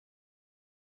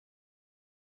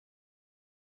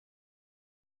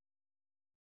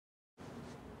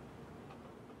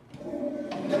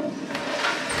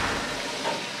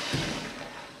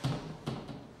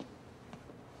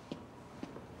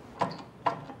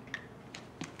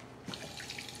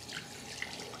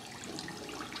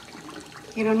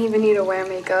You don't even need to wear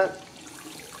makeup.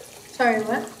 Sorry,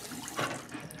 what?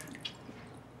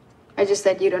 I just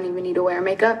said you don't even need to wear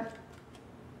makeup.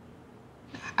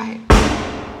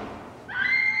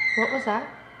 What was that?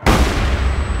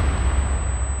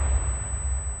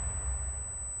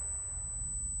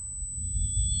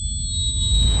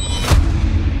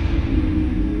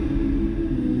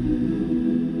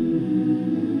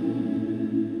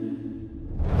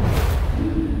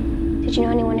 Did you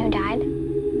know anyone who died?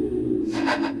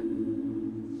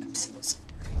 I'm so sorry.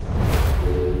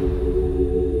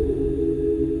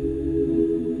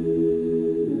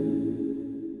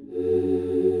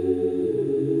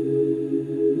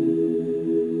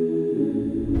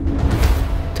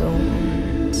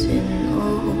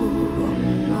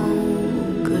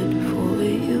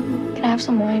 Can I have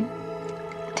some wine?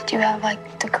 Did you have,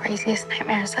 like, the craziest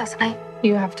nightmares last night?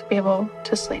 You have to be able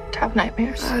to sleep to have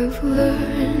nightmares. I've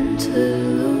learned to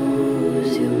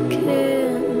lose, you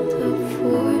can't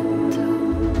afford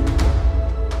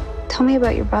to. Tell me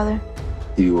about your brother.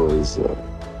 He was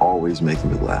always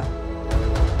making me laugh.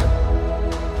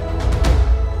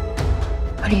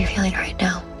 What are you feeling right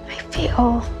now? I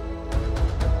feel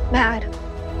bad.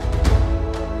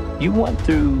 You went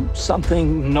through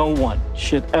something no one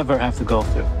should ever have to go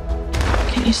through.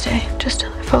 Can you stay just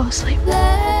till I fall asleep?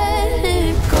 Let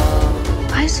it go.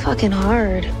 Life's fucking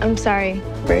hard. I'm sorry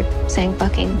for saying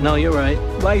fucking. No, you're right.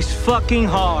 Life's fucking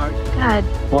hard. God.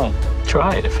 Well,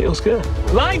 try it. It feels good.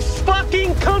 Life's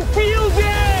fucking confusing!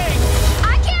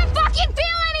 I can't fucking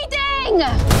feel anything!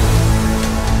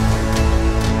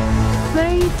 What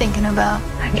are you thinking about?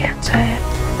 I can't say it.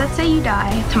 Let's say you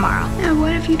die tomorrow. And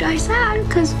what if you die sad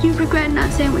because you regret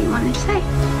not saying what you wanted to say?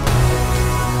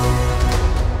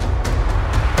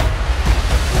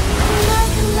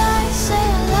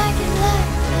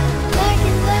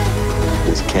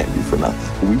 This can't be for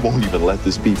nothing. We won't even let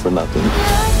this be for nothing.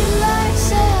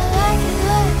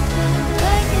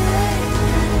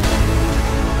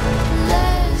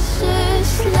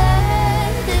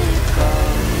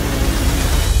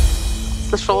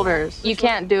 The shoulders. You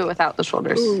can't do it without the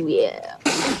shoulders. Ooh, yeah.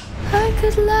 I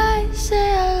could lie, say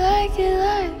I like it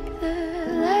like that,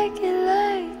 like it like